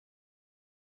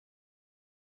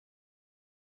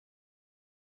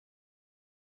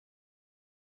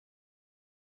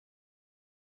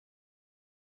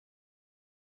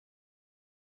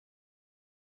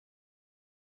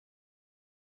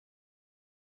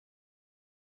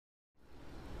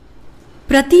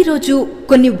ప్రతిరోజు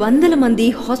కొన్ని వందల మంది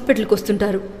హాస్పిటల్కి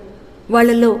వస్తుంటారు.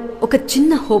 వాళ్ళల్లో ఒక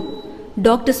చిన్న హోప్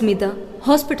డాక్టర్స్ మీద,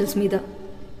 హాస్పిటల్స్ మీద.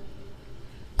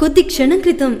 కొద్ది క్షణం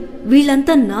క్రితం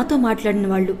వీళ్ళంతా నాతో మాట్లాడిన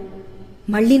వాళ్ళు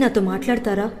మళ్ళీ నాతో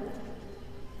మాట్లాడతారా?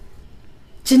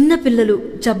 చిన్న పిల్లలు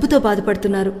జబ్బుతో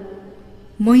బాధపడుతున్నారు,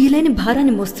 మొయ్యలేని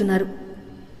భారాన్ని మోస్తున్నారు.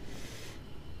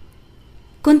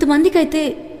 కొంతమందికైతే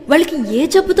వాళ్ళకి ఏ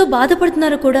జబ్బుతో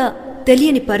బాధపడుతున్నారో కూడా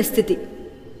తెలియని పరిస్థితి.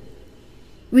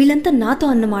 వీళ్ళంతా నాతో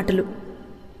అన్న మాటలు,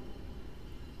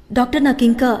 డాక్టర్ నాకు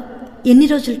ఇంకా ఎన్ని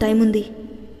రోజులు టైం ఉంది?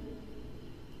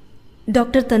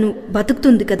 డాక్టర్ తను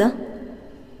బతుకుతుంది కదా?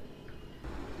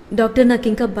 డాక్టర్ నాకు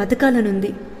ఇంకా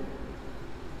బతకాలనుంది.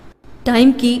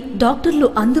 టైంకి డాక్టర్లు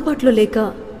అందుబాటులో లేక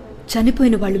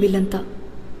చనిపోయిన వాళ్ళు వీళ్ళంతా.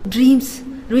 డ్రీమ్స్,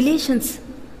 రిలేషన్స్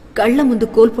కళ్ళ ముందు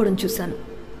కోల్పోవడం చూశాను.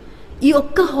 ఈ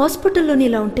ఒక్క హాస్పిటల్లోనే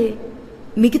ఇలా ఉంటే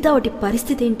మిగతా వాటి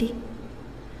పరిస్థితి ఏంటి?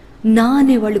 నా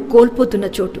అనేవాళ్ళు కోల్పోతున్న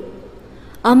చోటు,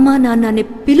 అమ్మా నాన్న అనే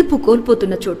పిలుపు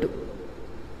కోల్పోతున్న చోటు,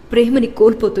 ప్రేమని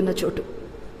కోల్పోతున్న చోటు.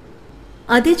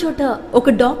 అదే చోట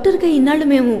ఒక డాక్టర్గా ఇన్నాళ్ళు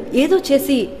మేము ఏదో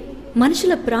చేసి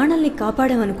మనుషుల ప్రాణాల్ని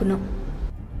కాపాడామనుకున్నాం.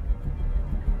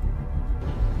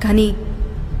 కానీ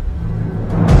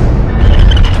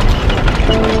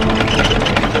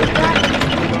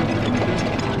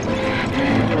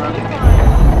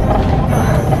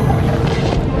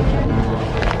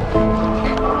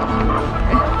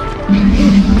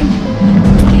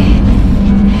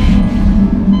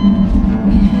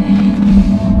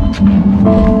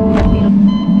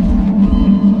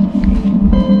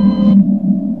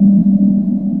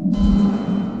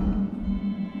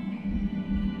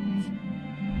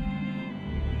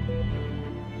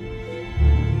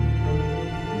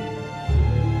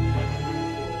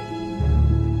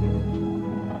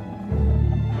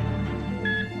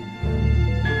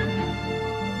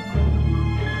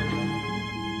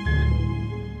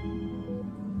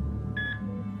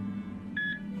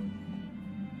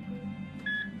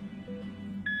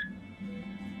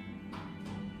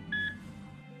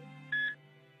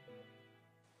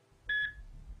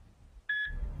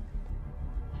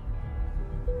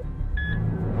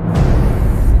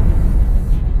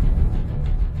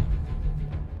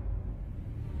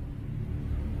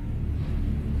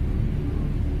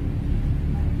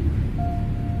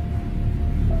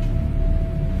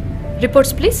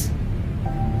రిపోర్ట్స్ ప్లీజ్.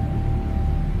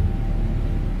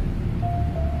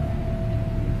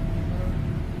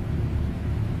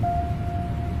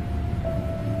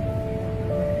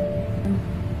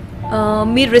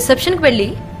 మీరు రిసెప్షన్కి వెళ్ళి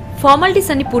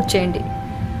ఫార్మాలిటీస్ అన్ని పూర్తి చేయండి.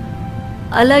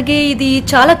 అలాగే ఇది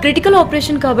చాలా క్రిటికల్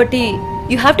ఆపరేషన్ కాబట్టి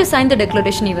you have to sign the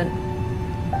declaration even.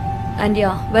 And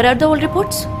yeah, where are the old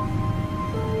reports?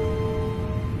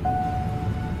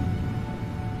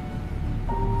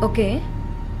 Okay,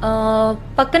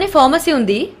 పక్కనే ఫార్మసీ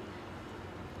ఉంది.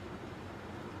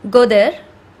 Go there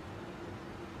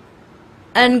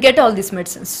and get all these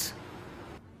medicines.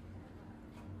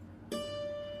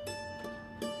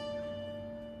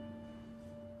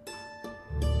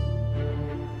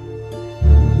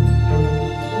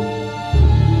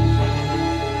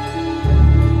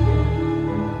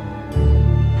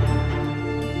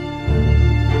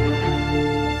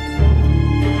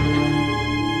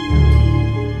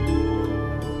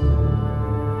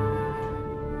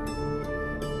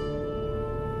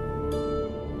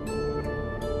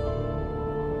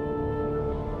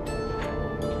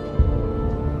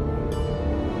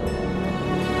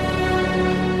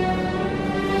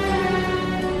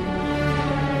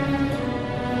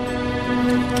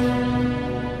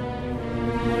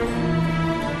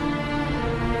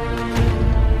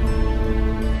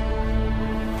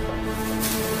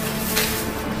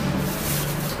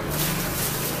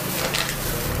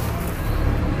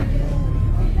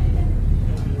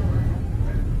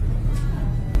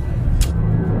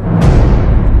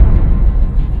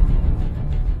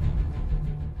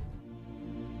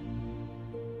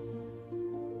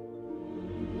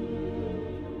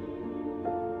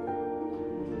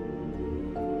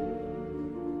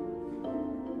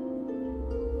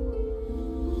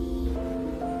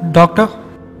 Doctor,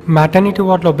 maternity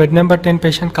వార్డ్లో bed number 10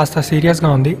 patient కాస్త సీరియస్గా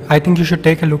ఉంది. I think you should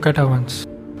take a look at her once.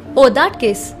 Oh that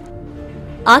case?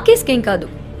 ఆ కేస్కేం కాదు.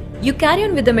 You carry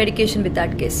on with the medication with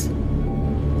that case.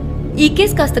 ఈ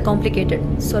case కాస్త complicated,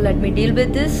 so let me deal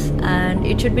with this and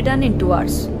it should be done in 2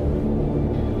 hours.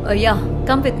 Yeah,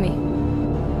 come with me.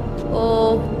 Oh,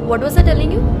 what was I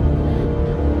telling you?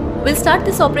 Will start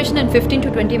this operation in 15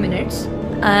 to 20 minutes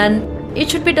and it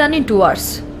should be done in 2 hours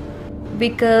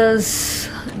because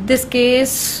this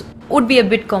case would be a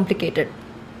bit complicated.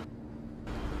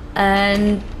 And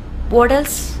what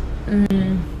else?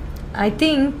 I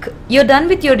think you're done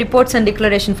with your reports and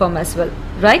declaration form as well,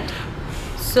 right?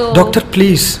 So doctor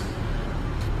please,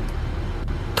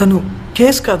 తను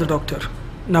case కాదు doctor,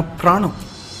 నా ప్రాణం.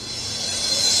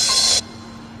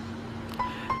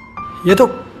 ఏదో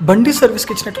బండి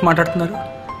సర్వీస్కి ఇచ్చినట్టు మాట్లాడుతున్నారు.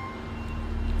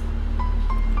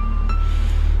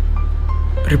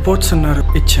 Reports అన్నారు,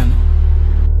 ఇచ్చాను.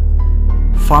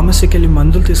 ఫార్మసీకి వెళ్ళి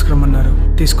మందులు తీసుకురమ్మన్నారు,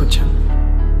 తీసుకొచ్చాను.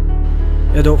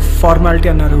 ఏదో ఫార్మాలిటీ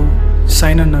అన్నారు,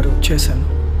 సైన్ అన్నారు, చేశాను.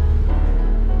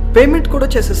 పేమెంట్ కూడా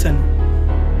చేసేసాను.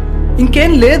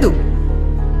 ఇంకేం లేదు.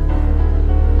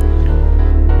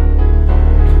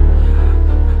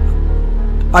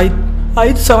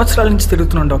 ఐదు సంవత్సరాల నుంచి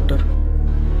తిరుగుతున్నాను డాక్టర్.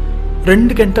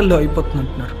 2 గంటల్లో అయిపోతుంది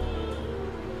అంటున్నారు.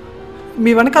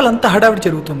 మీ వెనకాలంతా హడావిడి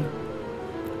జరుగుతుంది.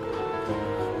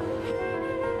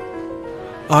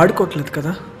 ఆడుకోవట్లేదు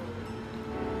కదా?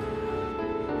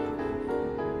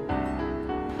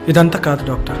 ఇదంతా కాదు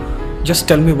doctor. Just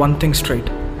tell me one thing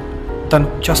straight. తను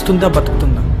చస్తుందా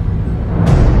బతుకుతుందా?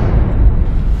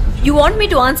 you want me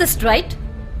to answer straight?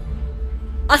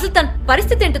 అసలు తన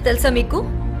పరిస్థితి ఏంటో తెలుసా మీకు?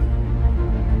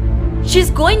 she's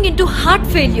going into heart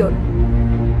failure.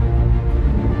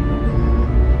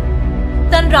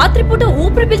 తను రాత్రిపూట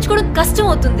ఊపిరి పీల్చుకోవడం కష్టం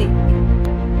అవుతుంది.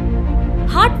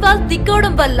 హార్ట్ వాల్వ్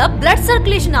దిగ్గవడం వల్ల బ్లడ్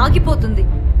సర్క్యులేషన్ ఆగిపోతుంది.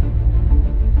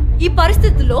 ఈ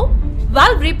పరిస్థితుల్లో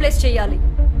వాల్వ్ రీప్లేస్ చేయాలి.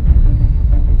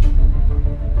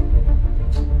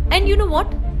 అండ్ యు నో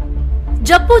వాట్,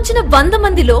 జబ్బు వచ్చిన 100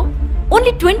 మందిలో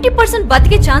ఓన్లీ 20%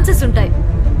 బతికే ఛాన్సెస్ ఉంటాయి.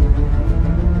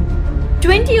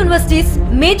 20 universities,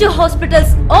 major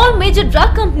hospitals, all major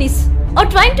drug companies are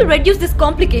trying to reduce this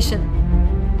complication.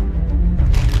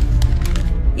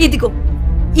 ఇదిగో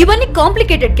ఇవన్నీ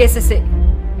కాంప్లికేటెడ్ కేసెసే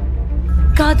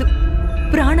కాదు,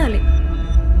 ప్రాణాలే.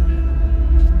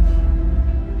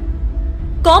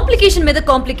 కాంప్లికేషన్ మీద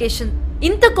కాంప్లికేషన్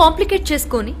ఇంత కాంప్లికేట్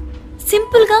చేసుకొని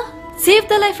సింపుల్ గా సేవ్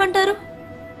ద లైఫ్ అంటారు.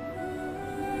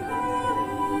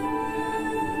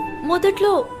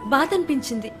 మొదట్లో బాధ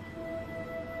అనిపించింది,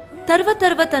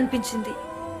 తర్వాత అనిపించింది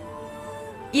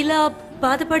ఇలా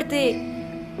బాధపడితే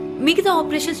మిగతా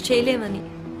ఆపరేషన్స్ చేయలేమని.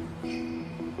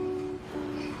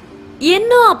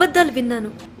 ఎన్నో అబద్ధాలు విన్నాను,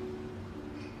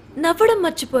 నవ్వడం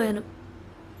మర్చిపోయాను.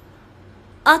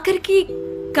 ఆఖరికి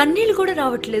కన్నీళ్ళు కూడా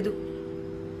రావట్లేదు.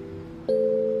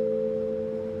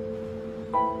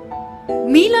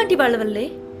 మీలాంటి వాళ్ళ వల్లే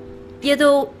ఏదో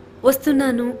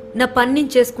వస్తున్నాను, నా పని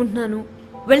నేను చేసుకుంటున్నాను,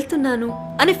 వెళ్తున్నాను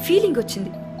అనే ఫీలింగ్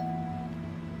వచ్చింది.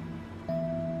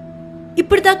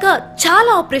 ఇప్పటిదాకా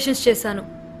చాలా ఆపరేషన్స్ చేశాను,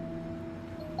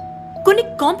 కొన్ని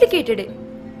కాంప్లికేటెడే,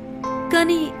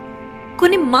 కానీ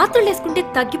కొన్ని మాత్రలు వేసుకుంటే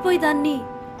తగ్గిపోయేదాన్ని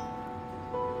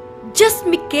జస్ట్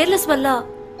మీ కేర్లెస్ వల్ల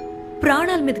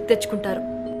ప్రాణాల మీదకి తెచ్చుకుంటారు.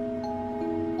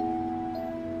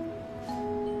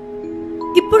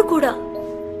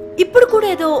 ఇప్పుడు కూడా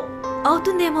ఏదో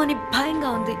అవుతుందేమో అని భయంగా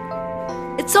ఉంది.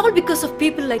 It's all because of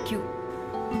people like you.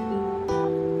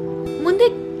 ముందే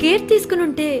కేర్ తీసుకుని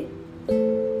ఉంటే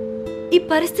ఈ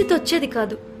పరిస్థితి వచ్చేది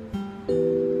కాదు.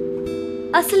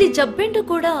 అసలు ఈ జబ్బేంటో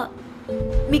కూడా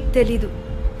మీకు తెలీదు.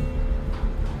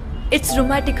 It's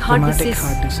rheumatic heart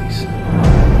disease.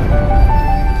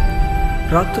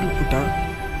 రాత్రుల పూట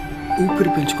ఊపిరి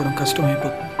పీల్చుకోవడం కష్టం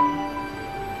అయిపోతుంది.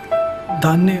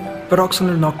 దాన్నే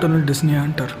పెరాక్సినల్ నాక్టర్నల్ డిస్నియా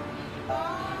అంటారు.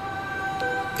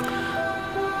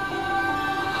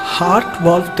 హార్ట్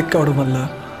వాల్వ్ థిక్ అవడం వల్ల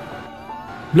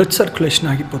బ్లడ్ సర్క్యులేషన్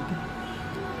ఆగిపోతుంది,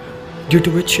 due to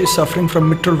which she is suffering from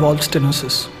mitral valve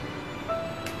stenosis.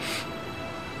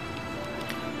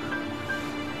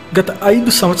 గత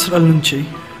 5 సంవత్సరాల నుంచి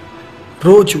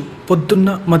రోజు పొద్దున్న,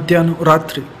 మధ్యాహ్నం,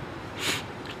 రాత్రి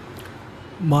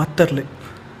మాత్రలే.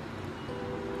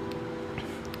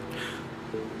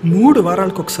 3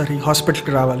 వారాలకు ఒకసారి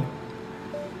హాస్పిటల్కి రావాలి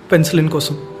పెన్సిలిన్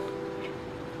కోసం.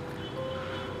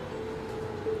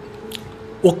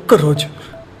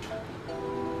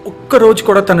 ఒక్కరోజు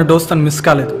కూడా తన డోస్ తను మిస్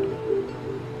కాలేదు.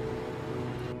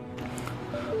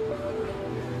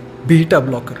 Beta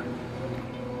blocker,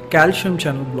 calcium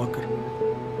channel blocker,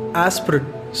 aspirin,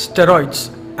 steroids,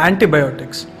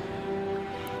 antibiotics.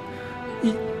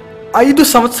 ఈ 5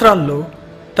 సంవత్సరాల్లో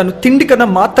తను తిండి కన్నా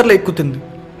మాత్రలు ఎక్కుతుంది.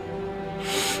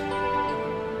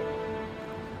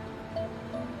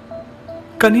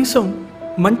 కనీసం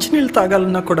మంచినీళ్ళు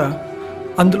తాగాలన్నా కూడా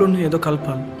అందులోనూ ఏదో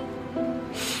కలపాలి.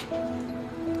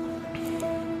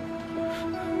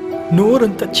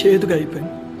 నోరంతా చేదుగా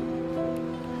అయిపోయింది.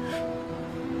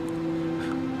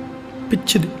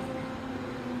 పిచ్చిది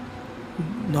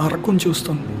నరకం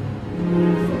చూస్తుంది.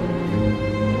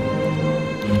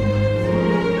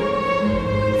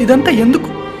 ఇదంతా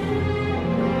ఎందుకు?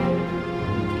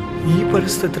 ఈ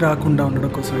పరిస్థితి రాకుండా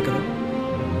ఉండడం కోసమే కదా.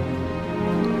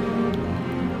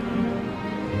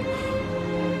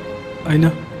 అయినా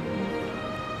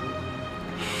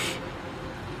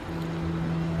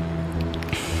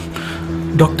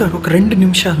డాక్టర్ ఒక 2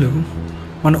 నిమిషాలు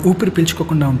మన ఊపిరి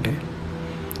పీల్చుకోకుండా ఉంటే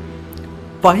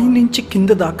పైనుంచి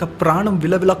కింద దాకా ప్రాణం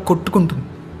విలవిలా కొట్టుకుంటుంది.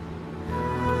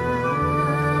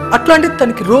 అట్లాంటిది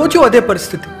తనకి రోజు అదే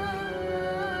పరిస్థితి.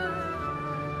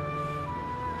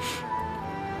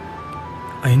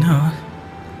 అయినా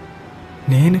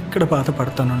నేనెక్కడ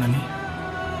బాధపడతానోనని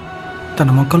తన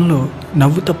ముఖంలో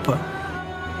నవ్వు తప్ప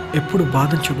ఎప్పుడు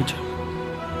బాధ చూపించా.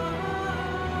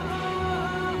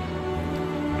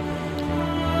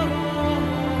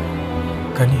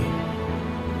 కానీ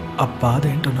ఆ బాధ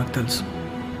ఏంటో నాకు తెలుసు.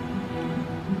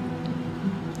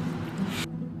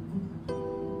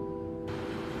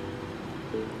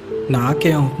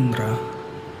 నాకేమవుతుందిరా,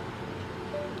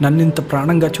 నన్ను ఇంత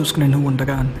ప్రాణంగా చూసుకునే నువ్వు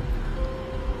ఉండగా అంది.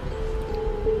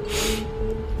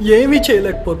 ఏమీ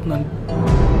చేయలేకపోతున్నాను.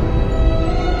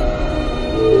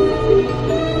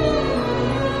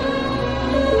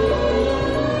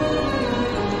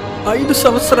 ఐదు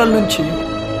సంవత్సరాల నుంచి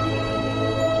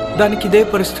దానికి ఇదే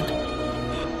పరిస్థితి.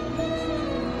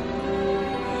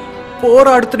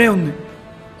 పోరాడుతూనే ఉంది.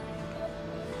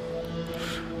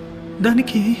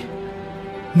 దానికి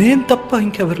నేను తప్ప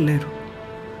ఇంకెవరు లేరు.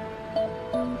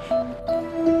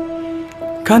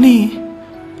 కానీ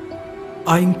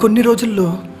ఆ ఇంకొన్ని రోజుల్లో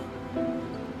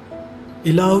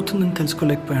ఇలా అవుతుందని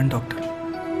తెలుసుకోలేకపోయాను డాక్టర్.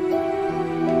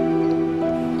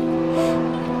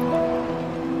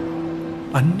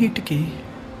 అన్నిటికీ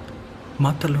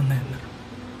మాత్రలు ఉన్నాయన్నారు.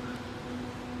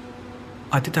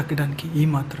 అది తగ్గడానికి ఈ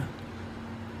మాత్ర,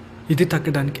 ఇది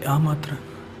తగ్గడానికి ఆ మాత్ర.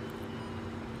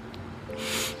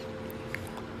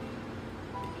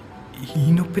 ఈ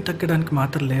నొప్పి తగ్గడానికి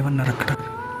మాత్రం లేవన్నారు అక్కడ.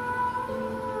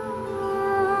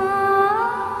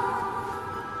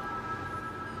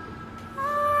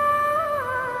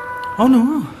 అవును,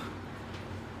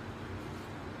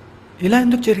 ఇలా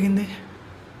ఎందుకు జరిగింది?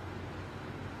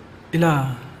 ఇలా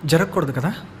జరగకూడదు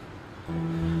కదా.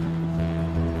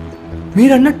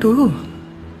 మీరు అన్నట్టు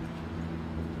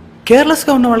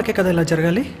కేర్లెస్గా ఉన్న వాళ్ళకే కదా ఇలా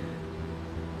జరగాలి.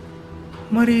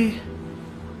 మరి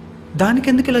దానికి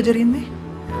ఎందుకు ఇలా జరిగింది?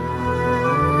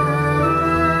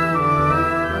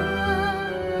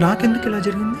 నాకెందుకు ఇలా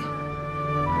జరిగింది?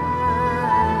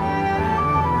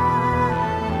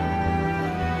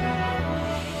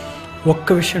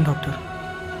 ఒక్క విషయం డాక్టర్,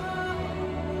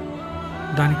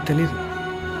 దానికి తెలీదు.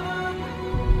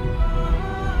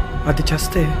 అది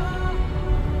చేస్తే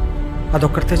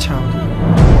అదొక్కడితే చావదు.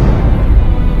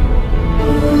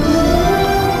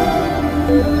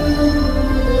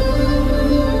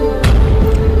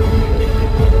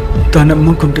 దాని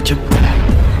అమ్మకుంటే చెప్పు,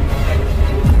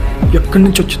 ఎక్కడి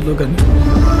నుంచి వచ్చిందో కానీ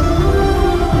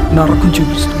నరకం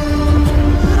చూపిస్తుంది.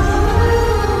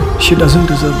 She doesn't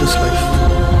deserve this life.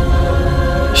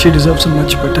 She deserves a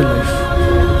much better life.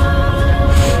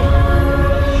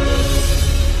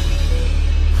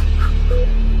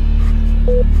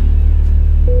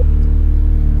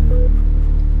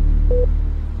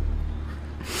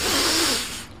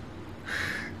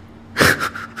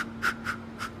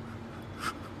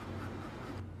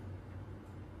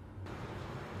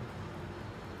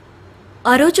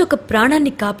 ఆ రోజు ఒక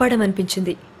ప్రాణాన్ని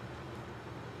కాపాడమనిపించింది.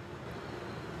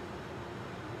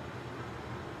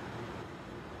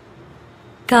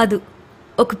 కాదు,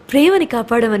 ఒక ప్రేమని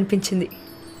కాపాడమనిపించింది.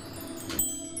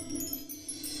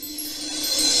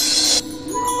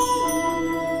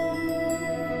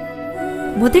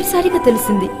 మొదటిసారిగా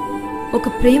తెలిసింది ఒక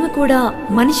ప్రేమ కూడా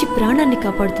మనిషి ప్రాణాన్ని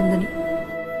కాపాడుతుందని.